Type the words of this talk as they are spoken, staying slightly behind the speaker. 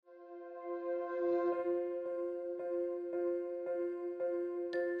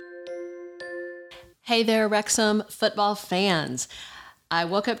Hey there, Wrexham football fans. I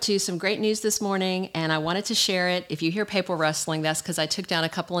woke up to some great news this morning and I wanted to share it. If you hear paper rustling, that's because I took down a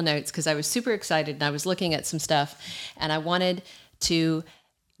couple of notes because I was super excited and I was looking at some stuff and I wanted to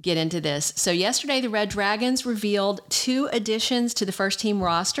get into this. So yesterday, the Red Dragons revealed 2 additions to the first team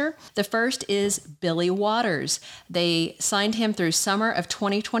roster. The first is Billy Waters. They signed him through summer of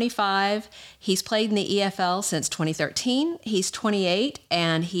 2025. He's played in the EFL since 2013. He's 28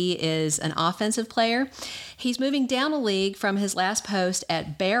 and he is an offensive player. He's moving down a league from his last post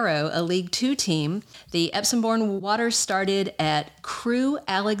at Barrow, a League 2 team. The Epsom-born Waters started at Crewe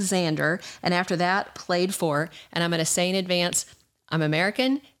Alexander and after that played for, and I'm going to say in advance, I'm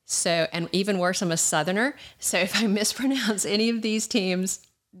American, and even worse, I'm a Southerner. So if I mispronounce any of these teams,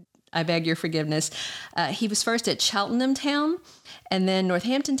 I beg your forgiveness. He was first at Cheltenham Town and then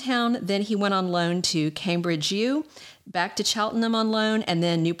Northampton Town. Then he went on loan to Cambridge U, back to Cheltenham on loan, and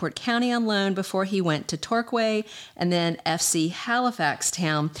then Newport County on loan before he went to Torquay and then FC Halifax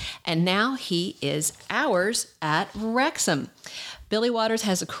Town. And now he is ours at Wrexham. Billy Waters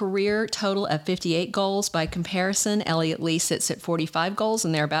has a career total of 58 goals. By comparison, Elliot Lee sits at 45 goals,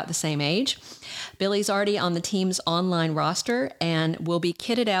 and they're about the same age. Billy's already on the team's online roster and will be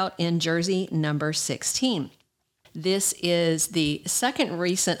kitted out in jersey number 16. This is the second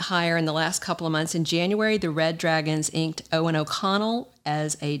recent hire in the last couple of months. In January, the Red Dragons inked Owen O'Connell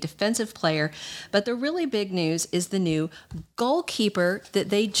as a defensive player. But the really big news is the new goalkeeper that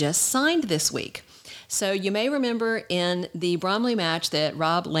they just signed this week. So you may remember in the Bromley match that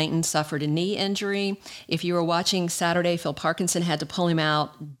Rob Layton suffered a knee injury. If you were watching Saturday, Phil Parkinson had to pull him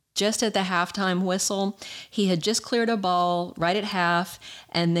out just at the halftime whistle. He had just cleared a ball right at half,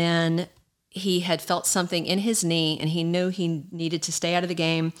 and then he had felt something in his knee, and he knew he needed to stay out of the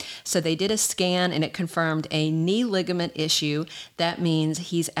game. So they did a scan, and it confirmed a knee ligament issue. That means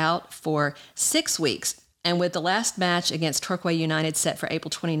he's out for 6 weeks. And with the last match against Torquay United set for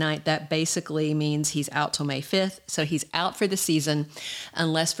April 29th, that basically means he's out till May 5th. So he's out for the season,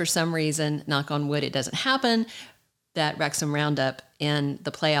 unless for some reason, knock on wood, it doesn't happen, that Wrexham round up in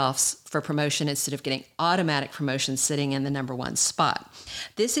the playoffs for promotion instead of getting automatic promotion sitting in the number 1 spot.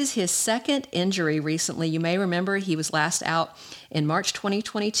 This is his second injury recently. You may remember he was last out in March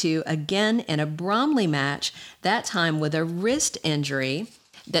 2022, again in a Bromley match, that time with a wrist injury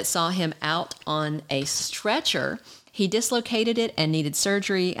that saw him out on a stretcher. He dislocated it and needed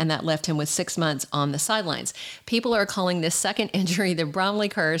surgery, and that left him with 6 months on the sidelines. People are calling this second injury the Bromley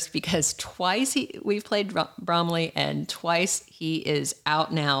curse because twice we've played Bromley and twice he is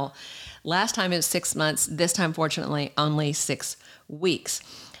out now. Last time it was 6 months. This time, fortunately, only 6 weeks.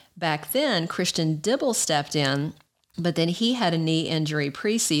 Back then, Christian Dibble stepped in, but then he had a knee injury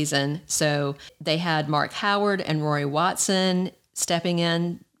preseason. So they had Mark Howard and Rory Watson stepping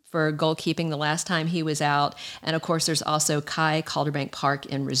in for goalkeeping the last time he was out. And of course, there's also Kai Calderbank Park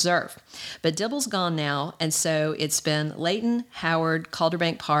in reserve. But Dibble's gone now, and so it's been Leighton, Howard,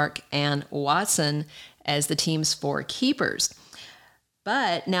 Calderbank Park, and Watson as the team's 4 keepers.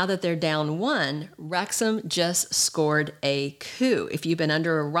 But now that they're down 1, Wrexham just scored a coup. If you've been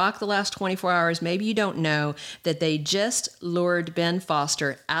under a rock the last 24 hours, maybe you don't know that they just lured Ben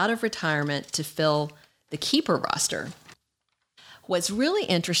Foster out of retirement to fill the keeper roster. What's really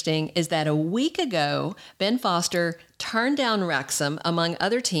interesting is that a week ago, Ben Foster turned down Wrexham. Among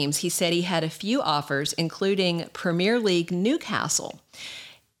other teams, he said he had a few offers, including Premier League Newcastle.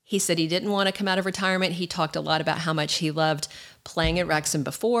 He said he didn't want to come out of retirement. He talked a lot about how much he loved playing at Wrexham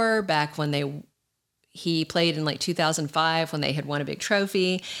before, back when he played in like 2005 when they had won a big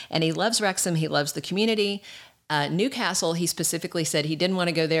trophy. And he loves Wrexham. He loves the community. Newcastle, he specifically said he didn't want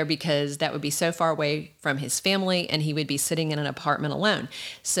to go there because that would be so far away from his family and he would be sitting in an apartment alone.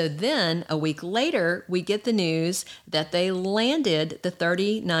 So then a week later, we get the news that they landed the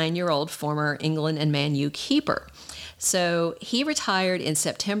 39-year-old former England and Man U keeper. So he retired in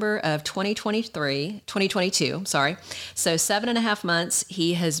September of 2022. So 7.5 months,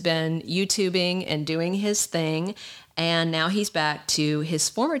 he has been YouTubing and doing his thing. And now he's back to his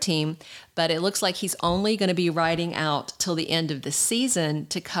former team, but it looks like he's only going to be riding out till the end of the season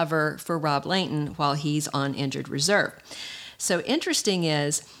to cover for Rob Layton while he's on injured reserve. So interesting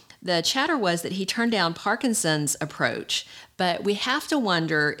is the chatter was that he turned down Parkinson's approach, but we have to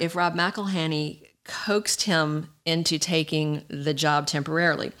wonder if Rob McElhenney coaxed him into taking the job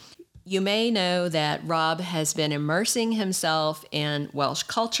temporarily. You may know that Rob has been immersing himself in Welsh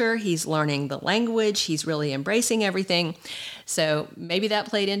culture. He's learning the language. He's really embracing everything. So maybe that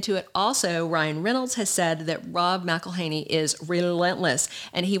played into it. Also, Ryan Reynolds has said that Rob McElhenney is relentless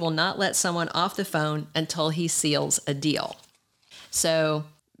and he will not let someone off the phone until he seals a deal. So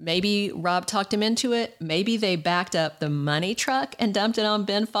maybe Rob talked him into it. Maybe they backed up the money truck and dumped it on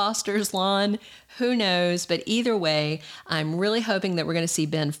Ben Foster's lawn. Who knows? But either way, I'm really hoping that we're going to see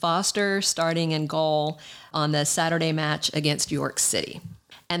Ben Foster starting in goal on the Saturday match against York City.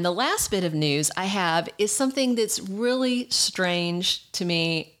 And the last bit of news I have is something that's really strange to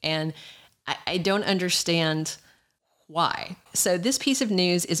me, and I don't understand why. So this piece of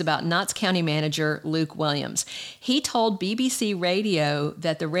news is about Notts County manager Luke Williams. He told BBC Radio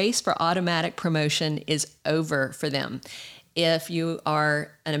that the race for automatic promotion is over for them. If you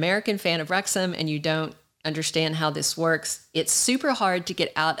are an American fan of Wrexham and you don't understand how this works, it's super hard to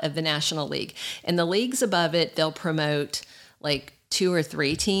get out of the National League. In the leagues above it, they'll promote like 2 or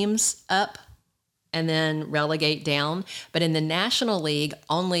 3 teams up and then relegate down. But in the National League,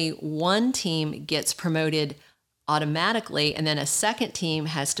 only one team gets promoted automatically, and then a second team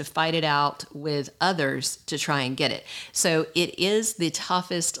has to fight it out with others to try and get it. So it is the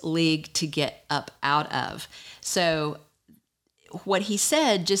toughest league to get up out of. So what he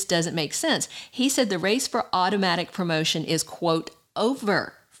said just doesn't make sense. He said the race for automatic promotion is, quote,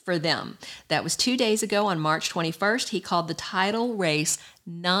 over for them. That was 2 days ago on March 21st. He called the title race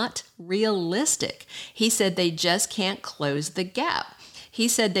not realistic. He said they just can't close the gap. He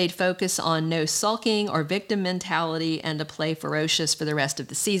said they'd focus on no sulking or victim mentality and to play ferocious for the rest of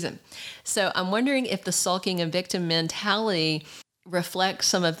the season. So I'm wondering if the sulking and victim mentality reflects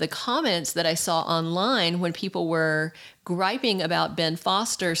some of the comments that I saw online when people were griping about Ben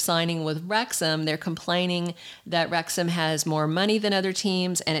Foster signing with Wrexham. They're complaining that Wrexham has more money than other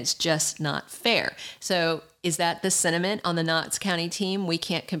teams and it's just not fair. So is that the sentiment on the Notts County team? We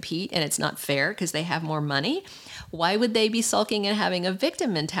can't compete and it's not fair because they have more money? Why would they be sulking and having a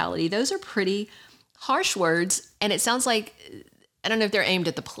victim mentality? Those are pretty harsh words. And it sounds like, I don't know if they're aimed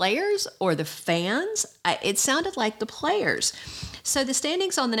at the players or the fans. It sounded like the players. So the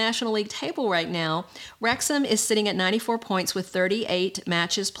standings on the National League table right now, Wrexham is sitting at 94 points with 38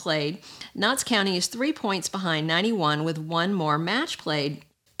 matches played. Notts County is 3 points behind 91 with 1 more match played.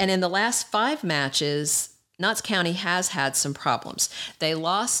 And in the last 5 matches, Notts County has had some problems. They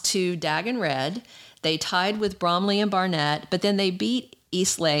lost to Dagon Red. They tied with Bromley and Barnet, but then they beat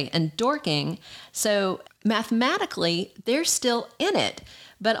Eastleigh and Dorking. So mathematically, they're still in it,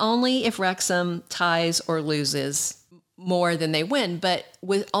 but only if Wrexham ties or loses more than they win. But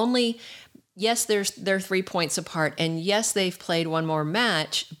with only, yes, they're 3 points apart, and yes, they've played 1 more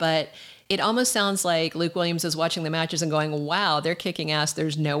match, but it almost sounds like Luke Williams is watching the matches and going, wow, they're kicking ass.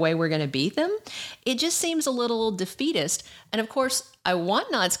 There's no way we're going to beat them. It just seems a little defeatist. And of course, I want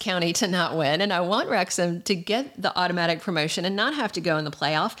Notts County to not win, and I want Wrexham to get the automatic promotion and not have to go in the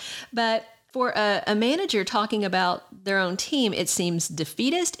playoff. But for a manager talking about their own team, it seems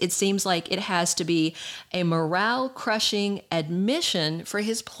defeatist. It seems like it has to be a morale-crushing admission for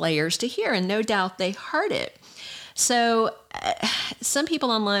his players to hear, and no doubt they heard it. So some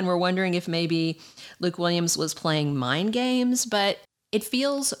people online were wondering if maybe Luke Williams was playing mind games, but it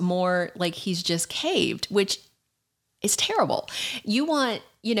feels more like he's just caved, which is terrible. You want,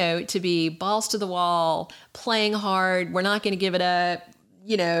 to be balls to the wall, playing hard. We're not going to give it up,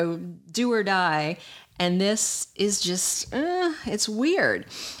 do or die. And this is just, it's weird.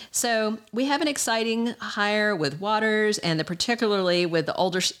 So we have an exciting hire with Waters and particularly with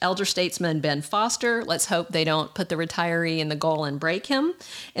the elder statesman Ben Foster. Let's hope they don't put the retiree in the goal and break him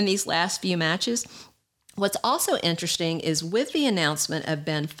in these last few matches. What's also interesting is with the announcement of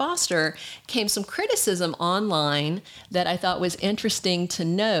Ben Foster came some criticism online that I thought was interesting to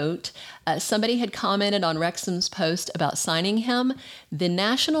note. Somebody had commented on Wrexham's post about signing him. The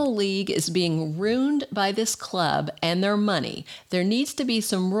National League is being ruined by this club and their money. There needs to be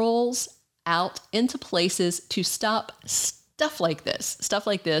some rules out into places to stop stuff like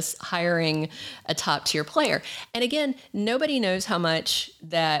this, hiring a top tier player. And again, nobody knows how much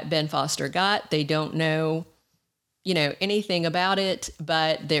that Ben Foster got. They don't know, anything about it,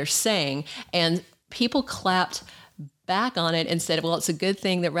 but they're saying, and people clapped back on it and said, well, it's a good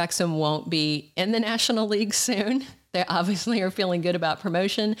thing that Wrexham won't be in the National League soon. They obviously are feeling good about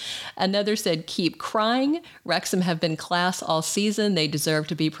promotion. Another said, keep crying. Wrexham have been class all season. They deserve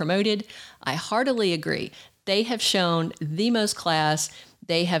to be promoted. I heartily agree. They have shown the most class.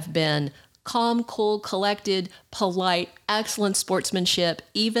 They have been calm, cool, collected, polite, excellent sportsmanship.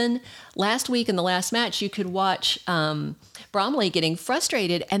 Even last week in the last match, you could watch Bromley getting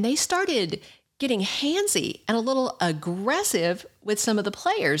frustrated, and they started getting handsy and a little aggressive with some of the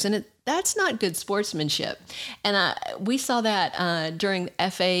players. And that's not good sportsmanship. And we saw that during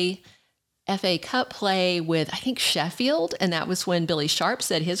FA Cup play with, I think, Sheffield, and that was when Billy Sharp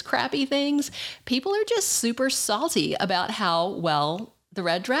said his crappy things. People are just super salty about how well the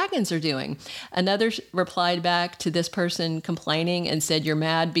Red Dragons are doing. Another replied back to this person complaining and said, you're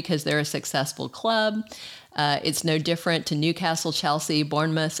mad because they're a successful club. It's no different to Newcastle, Chelsea,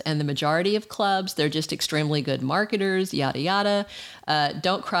 Bournemouth, and the majority of clubs. They're just extremely good marketers, yada, yada.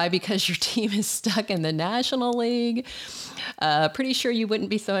 Don't cry because your team is stuck in the National League. Pretty sure you wouldn't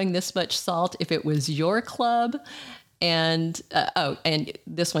be throwing this much salt if it was your club. And and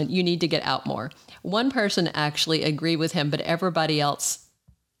this one, you need to get out more. One person actually agreed with him, but everybody else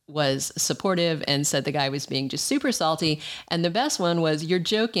was supportive and said the guy was being just super salty. And the best one was, you're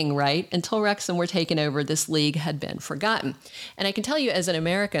joking, right? Until Wrexham were taken over, this league had been forgotten. And I can tell you, as an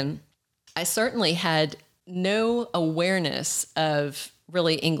American, I certainly had no awareness of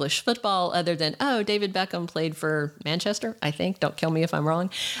really English football other than, oh, David Beckham played for Manchester, I think. Don't kill me if I'm wrong.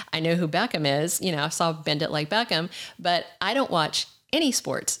 I know who Beckham is. I saw Bend It Like Beckham, but I don't watch any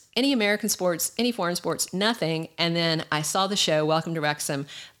sports, any American sports, any foreign sports, nothing. And then I saw the show, Welcome to Wrexham,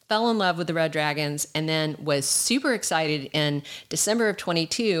 fell in love with the Red Dragons, and then was super excited in December of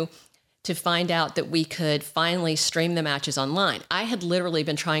 22 to find out that we could finally stream the matches online. I had literally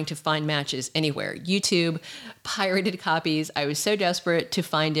been trying to find matches anywhere, YouTube, pirated copies. I was so desperate to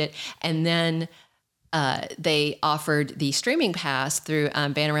find it. And then they offered the streaming pass through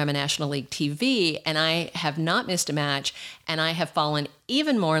Panorama National League TV, and I have not missed a match, and I have fallen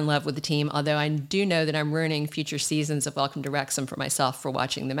even more in love with the team, although I do know that I'm ruining future seasons of Welcome to Wrexham for myself for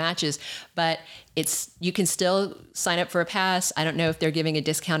watching the matches. But you can still sign up for a pass. I don't know if they're giving a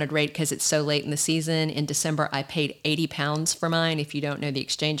discounted rate because it's so late in the season. In December, I paid £80 for mine. If you don't know the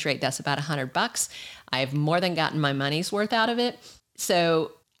exchange rate, that's about $100. I've more than gotten my money's worth out of it.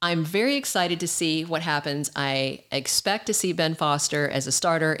 So I'm very excited to see what happens. I expect to see Ben Foster as a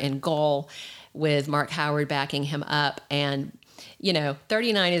starter in goal with Mark Howard backing him up. And,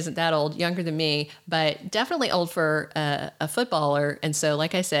 39 isn't that old, younger than me, but definitely old for a footballer. And so,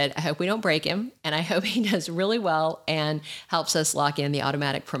 like I said, I hope we don't break him, and I hope he does really well and helps us lock in the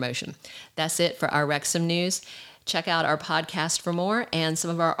automatic promotion. That's it for our Wrexham news. Check out our podcast for more and some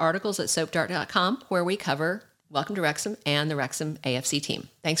of our articles at soapdart.com, where we cover Welcome to Wrexham and the Wrexham AFC team.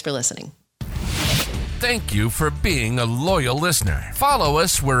 Thanks for listening. Thank you for being a loyal listener. Follow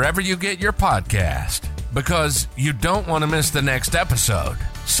us wherever you get your podcast, because you don't want to miss the next episode.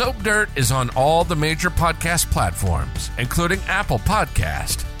 Soap Dirt is on all the major podcast platforms, including Apple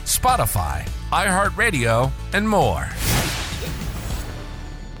Podcast, Spotify, iHeartRadio, and more.